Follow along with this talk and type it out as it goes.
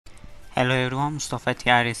Hello everyone, Mustafa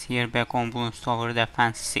TR is here back on Bloons Tower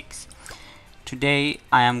Defense 6. Today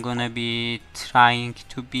I am gonna be trying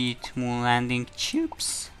to beat moon landing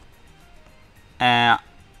CHIMPS. I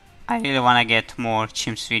really wanna get more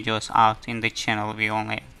CHIMPS videos out in the channel, we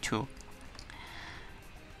only have 2.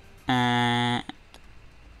 I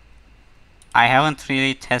haven't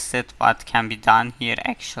really tested what can be done here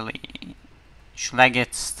actually. Should I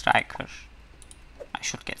get striker? I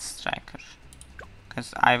should get striker.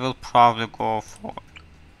 Because I will probably go for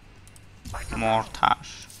mortar.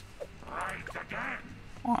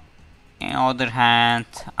 On the other hand,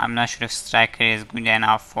 I'm not sure if striker is good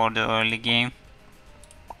enough for the early game.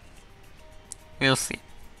 We'll see.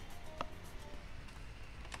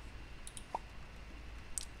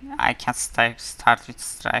 I can start with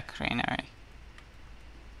striker anyway.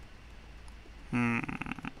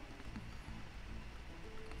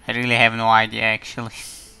 I really have no idea actually.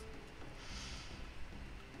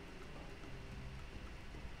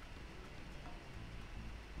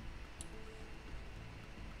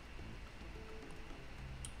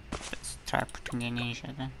 Let's try putting a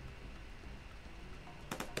ninja then.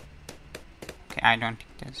 Okay, I don't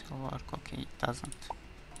think this will work. Okay, it doesn't.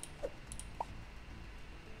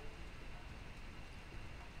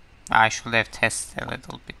 I should have tested a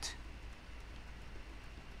little bit.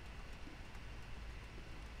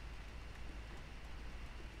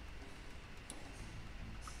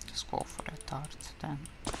 Let's go for a dart then.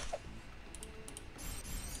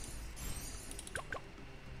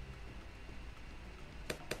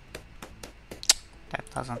 That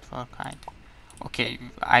doesn't work either. Okay,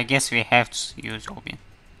 I guess we have to use Obin.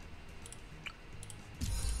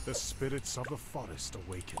 The spirits of the forest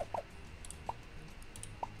awaken.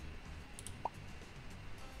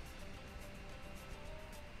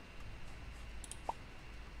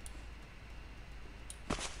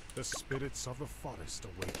 The spirits of the forest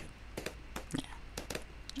awaken.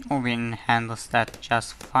 Yeah, Obin handles that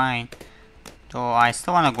just fine. Though I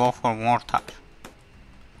still wanna go for mortar.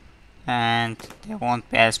 And they won't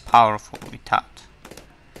be as powerful without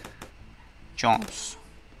Jones.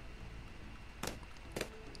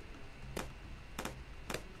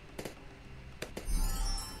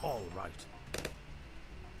 All right.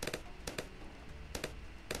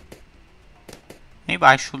 Maybe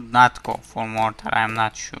I should not go for mortar, I'm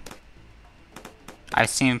not sure. I've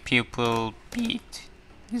seen people beat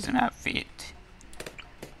Isn't with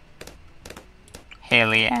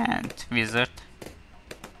Haley and Wizard.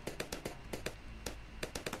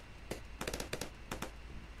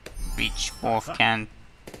 Which both can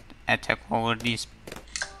attack over these.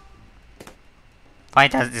 Why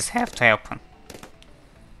does this have to happen?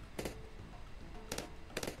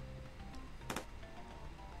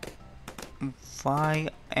 Why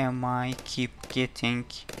am I keep getting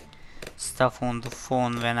stuff on the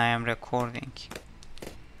phone when I am recording?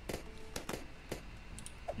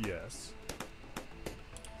 Yes.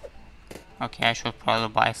 Okay, I should probably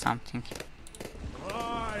buy something.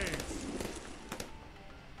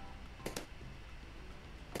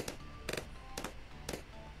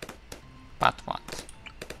 But what?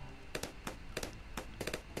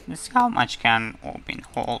 Let's see how much can Obin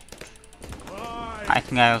hold. I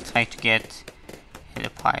think I will try to get the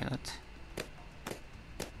pilot.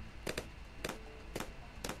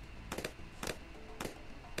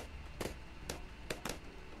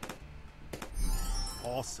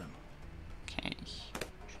 Awesome. Okay.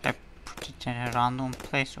 Should I put it in a random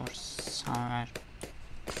place or somewhere?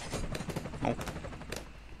 Nope.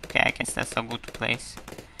 Okay, I guess that's a good place.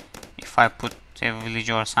 If I put a village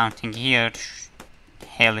or something here,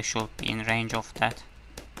 Haley should be in range of that.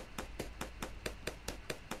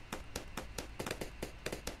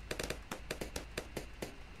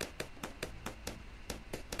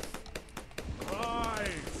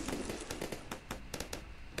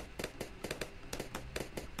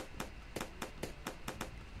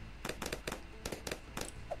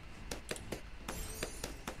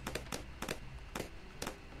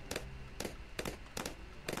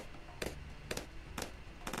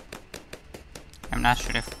 I'm not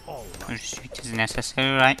sure if pursuit is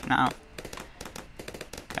necessary right now,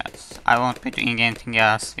 because I won't be doing anything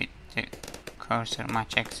else with the cursor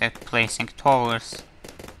much except placing towers,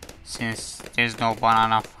 since there's no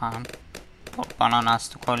banana farm or bananas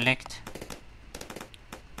to collect.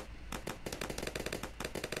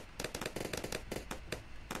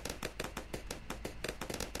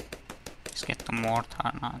 Let's get the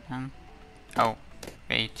mortar now then. Oh,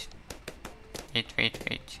 wait. Wait.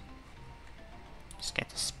 Let's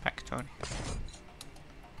get a Spectre.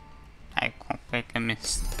 I completely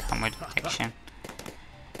missed camo detection.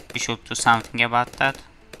 We should do something about that.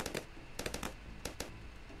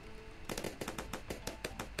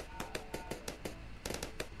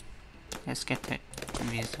 Let's get a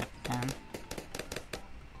wizard then.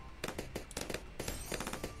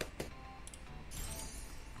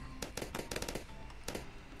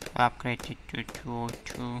 Upgrade it to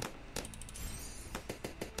 202.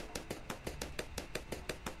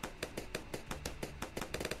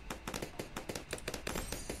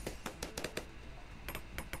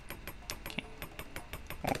 Okay,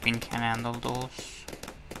 hoping can handle those.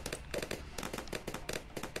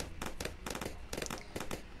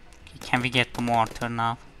 Okay, can we get the mortar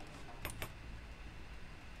now?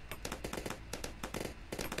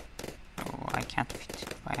 Oh, I can't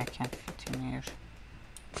fit. Why I can't fit in here?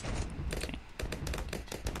 Okay.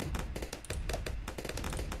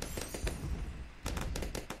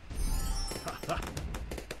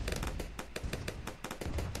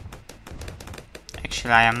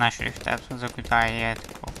 Actually, I am not sure if that was a good idea to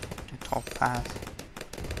go for the top path.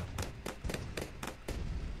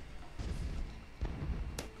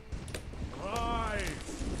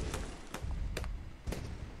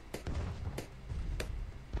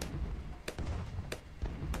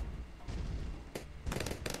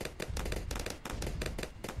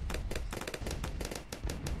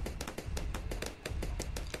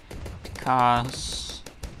 Because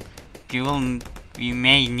we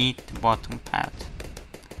may need the bottom path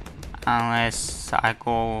unless I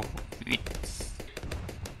go with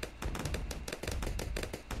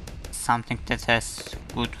something that has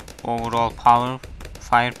good overall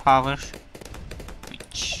firepower,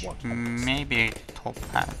 which may be the top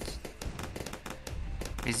path.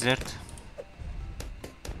 Wizard,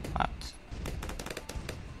 but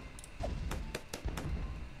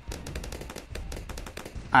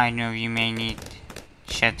I know you may need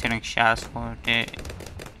shattering shots for the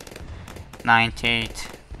 98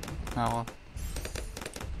 level.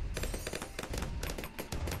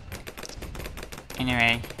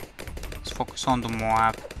 Anyway, let's focus on the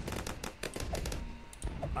Moab.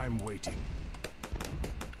 I'm waiting.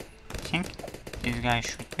 I think this guy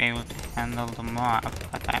should be able to handle the Moab,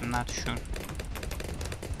 but I'm not sure.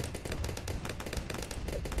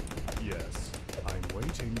 Yes, I'm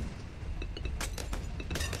waiting.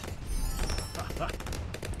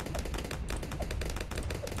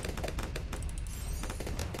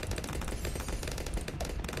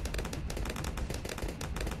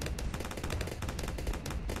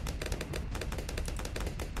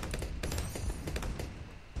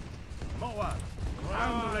 Moab,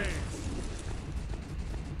 round.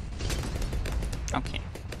 Okay.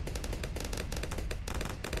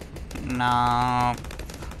 Now,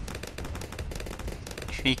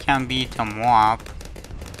 if we can beat a Moab,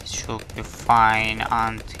 it should be fine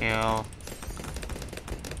until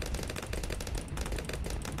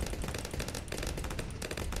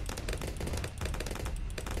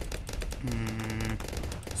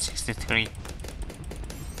 63.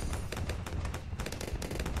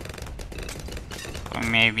 Or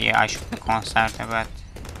maybe I should be concerned about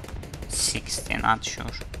 60, not sure.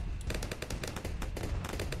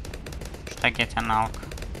 Should I get an alk?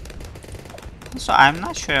 So I'm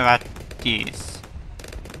not sure about this.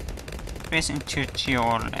 Pressing 30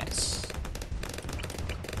 or less.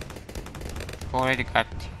 Already got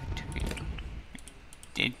tier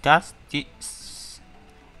 3. It does this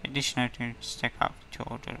additional to stack up to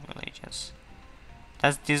other villages.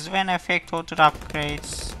 Does this one affect other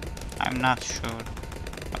upgrades? I'm not sure.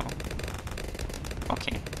 Oh.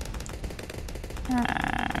 Okay.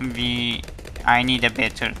 I need a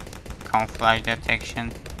better camouflage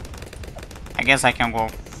detection. I guess I can go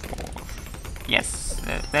for... Yes,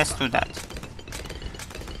 let's do that.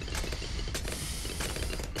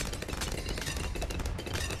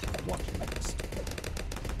 What next?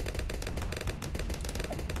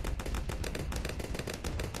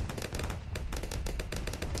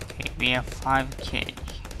 Okay, we have 5k.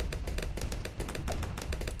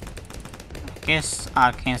 I guess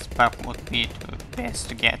Arcane Spark would be the best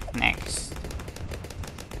to get next.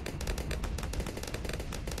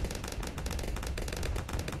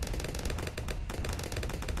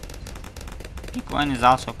 Big one is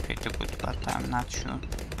also pretty good, but I'm not sure.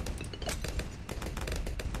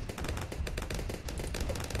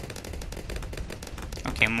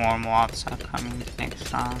 Okay, more mobs are coming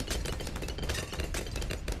next round.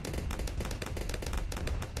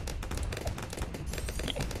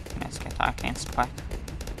 Yeah, let's get Arcane Spike.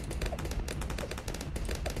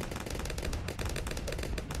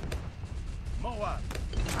 Moab,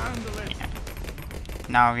 handle it. Yeah.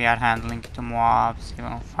 Now we are handling the mobs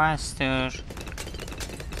even faster.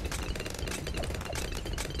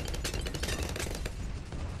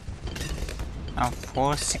 Now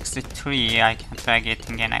 463, I can try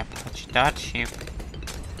getting an approach that ship.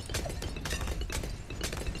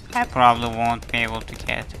 I probably won't be able to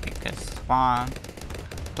get because one,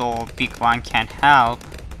 though big one can help,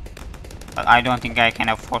 but I don't think I can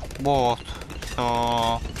afford both,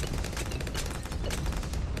 so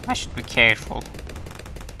I should be careful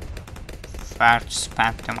where to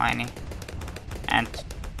spend the money, and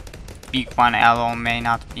big one alone may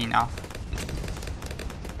not be enough.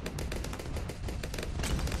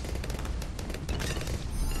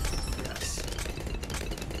 Yes.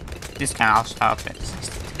 This can also help at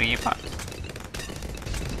 63, but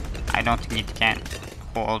I don't think it can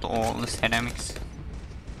hold all the ceramics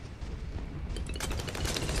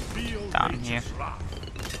Feel down nature's here. wrath.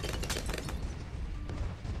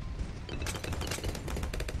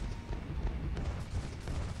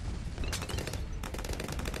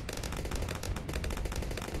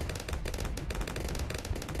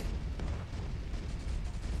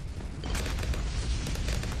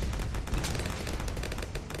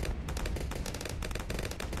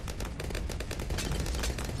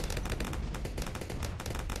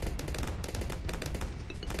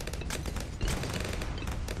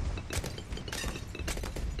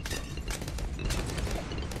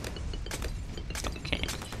 Okay.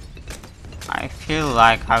 I feel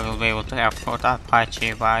like I will be able to afford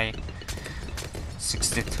Apache by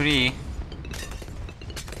 63.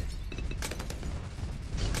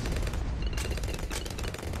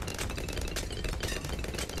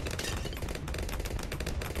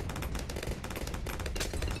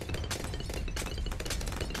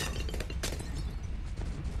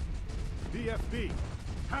 BFB,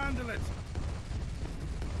 handle it.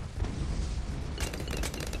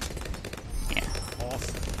 Yeah,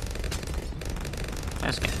 Awesome.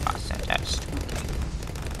 let's get past that test.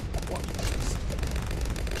 What next?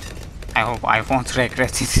 I hope I won't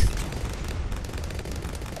regret it.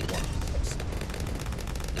 What next?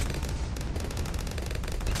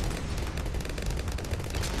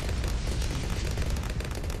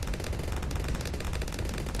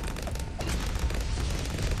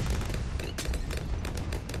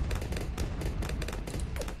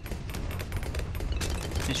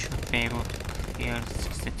 This should be able to clear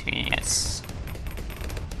 63, yes.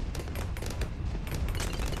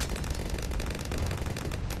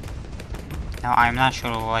 Now I'm not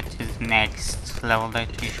sure what is next level that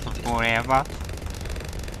we should worry about.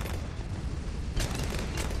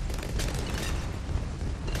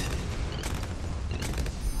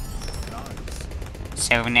 Nice.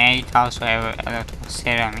 78 also have a lot of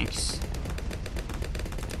ceramics.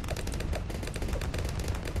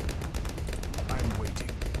 I'm waiting.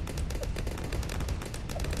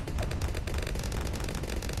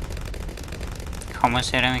 Common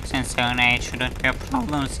ceramics and 78 shouldn't be a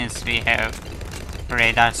problem since we have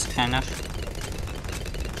radar scanner.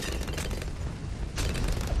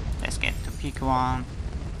 Let's get to pick one.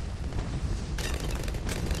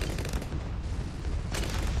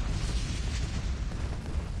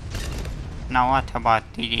 Now what about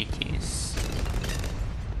DDTs?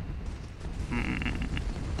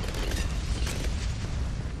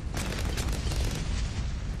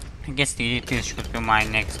 I guess DDTs should be my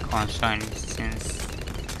next concern since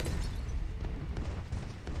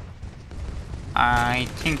I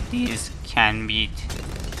think these can beat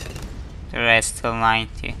the rest till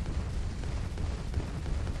 90.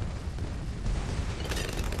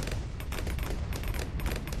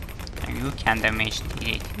 And you can damage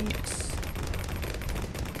DDTs.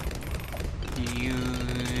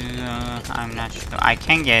 I'm not sure. I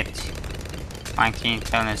can get Monkey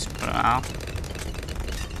Intelligence Pro.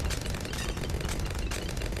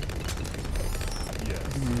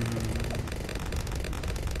 Yes.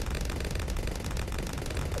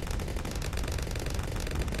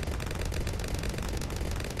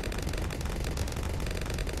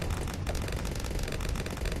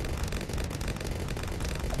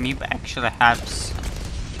 Meep actually helps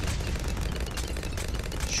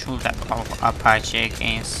shoot Apache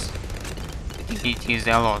against DDTs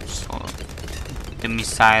a lot, so the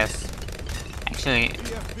missiles actually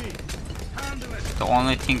BFB, handle it. the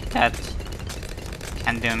only thing that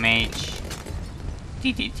can damage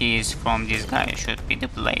DDTs from this guy should be the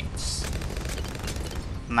blades.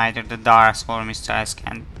 Neither the darts or missiles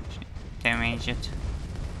can damage it.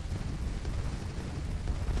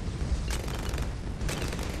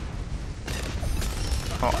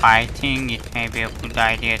 So I think it may be a good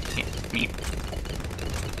idea to get me.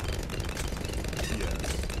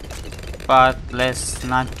 Yes. But let's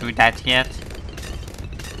not do that yet.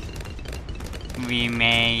 We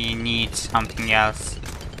may need something else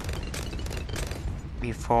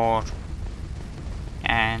before,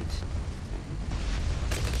 and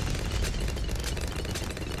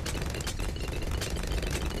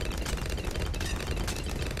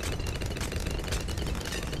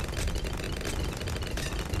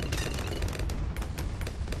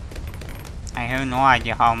I have no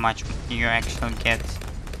idea how much you actually get,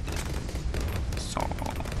 so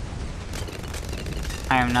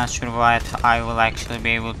I am not sure what I will actually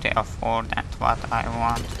be able to afford and what I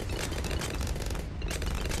want.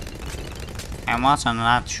 I'm also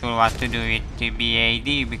not sure what to do with the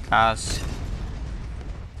BAD, because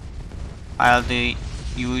while the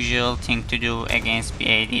usual thing to do against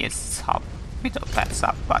BAD is sub, middle pad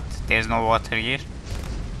sub, but there's no water here.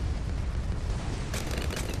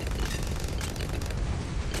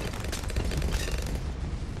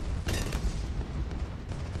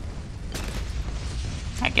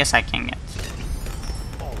 I guess I can get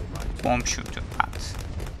bomb shooter, but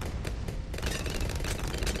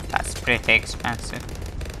that's pretty expensive.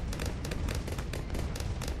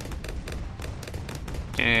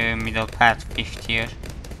 The middle pad 50 here.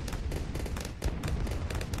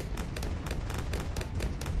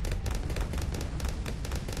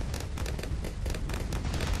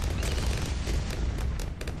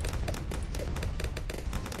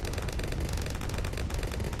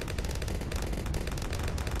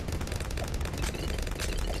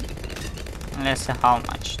 Let's see how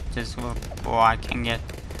much this will go. I can get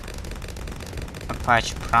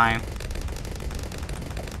Apache Prime.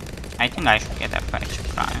 I think I should get Apache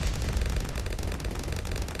Prime.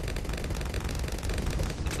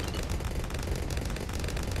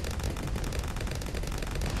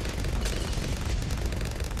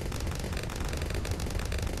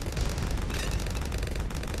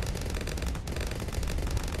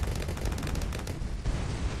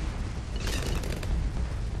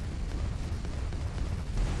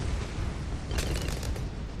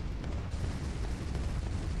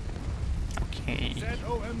 Okay,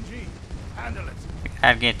 ZOMG. Handle it. we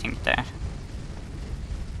are getting there.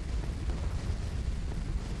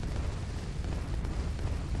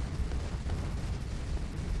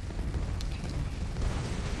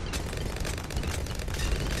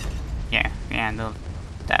 Yeah, we handled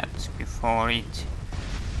that before it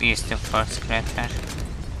reached the first crater.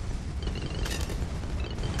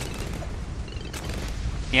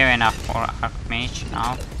 We have enough for Archmage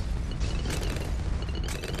now.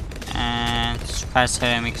 And super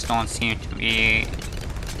ceramics don't seem to be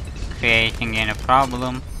creating any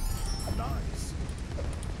problem. Nice.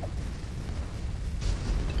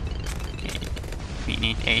 Okay, we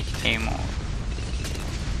need 8k more.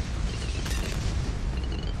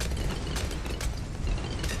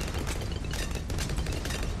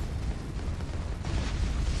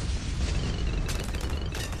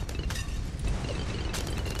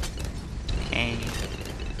 Okay,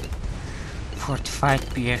 45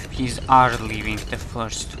 BFPs are leaving the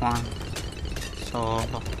first one, so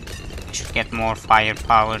I should get more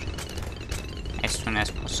firepower as soon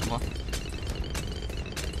as possible.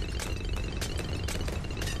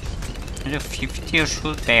 The 50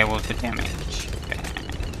 should be able to damage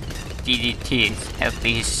DDTs, at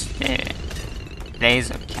least the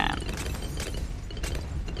laser can.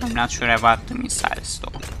 I'm not sure about the missiles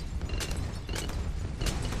though.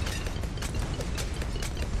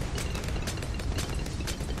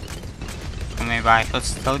 Maybe I could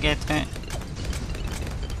still get a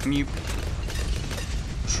new.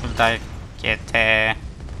 Should I get a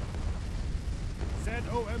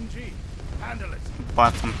ZOMG. Handle it.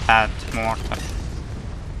 bottom pad mortar?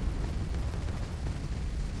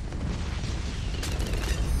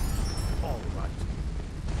 All right.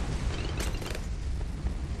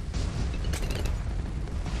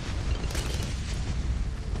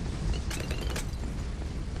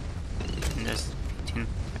 Just within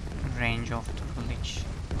range of the village.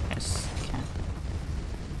 Yes, can.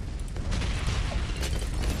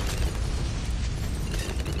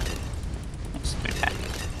 Let's do that.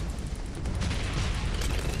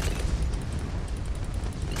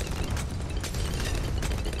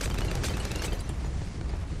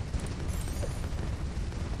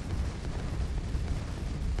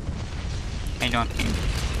 I don't think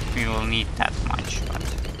we will need that much, but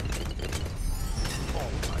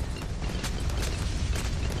All right.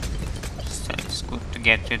 still it's good to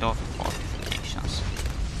get rid of fortifications.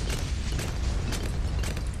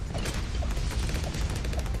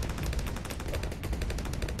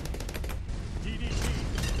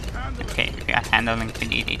 DDT. Handle it. Okay, we are handling the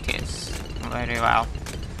DDTs very well.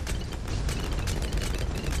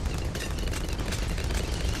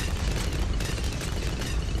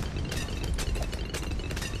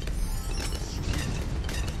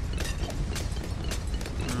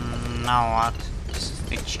 Now what? This is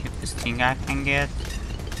the cheapest thing I can get.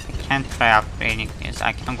 I can't try upgrading this.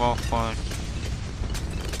 I can go for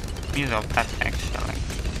middle pet actually.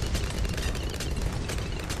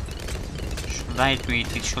 Should I do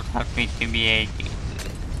it? It should have with the BAD.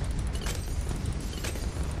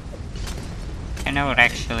 I never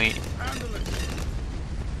actually Handle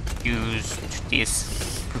it. used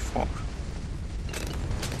this before.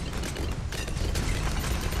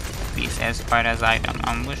 At least as far as I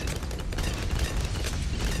remember.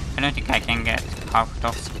 I don't think I can get Carpet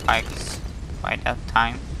of Spikes by that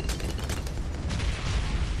time.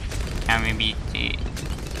 Can we beat the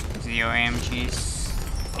ZOMGs?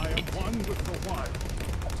 I am one with the wild.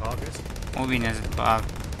 Target. Moving is above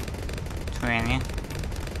 20.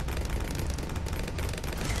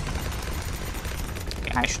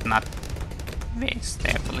 Okay, I should not waste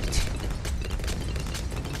the ability.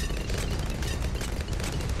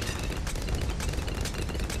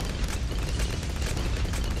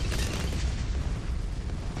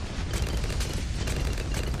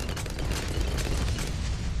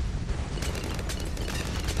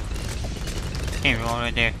 Okay, we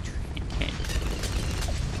already have 20k.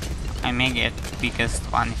 I may get the biggest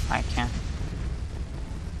one if I can.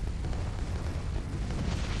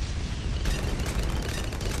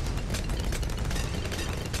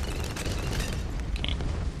 Okay.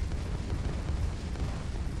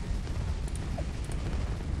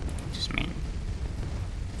 Just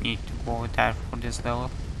need to go there for this level.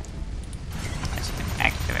 Let's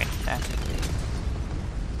activate that.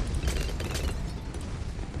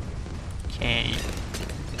 Okay.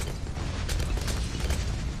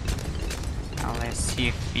 Now let's see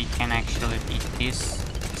if we can actually beat this.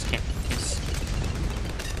 Let's get this.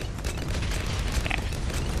 Yeah.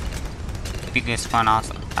 Biggest one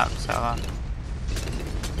also helps a lot.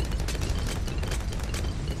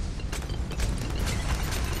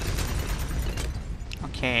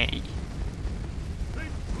 Okay.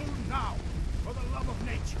 Big Bloon now, for the love of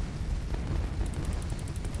nature.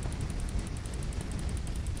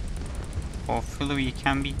 Hopefully we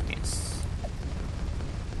can beat this.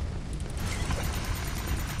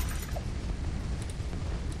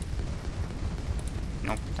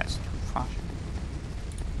 Nope, that's too far.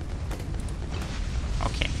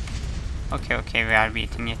 Okay. Okay, we are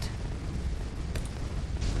beating it.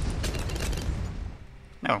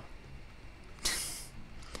 No.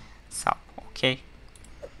 So, okay.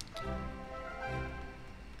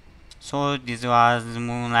 So this was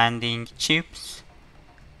moon landing chips.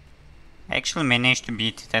 I actually managed to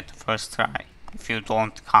beat it at the first try, if you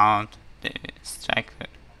don't count the striker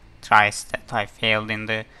tries that I failed in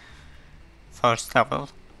the first level.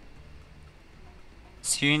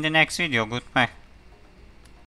 See you in the next video, goodbye.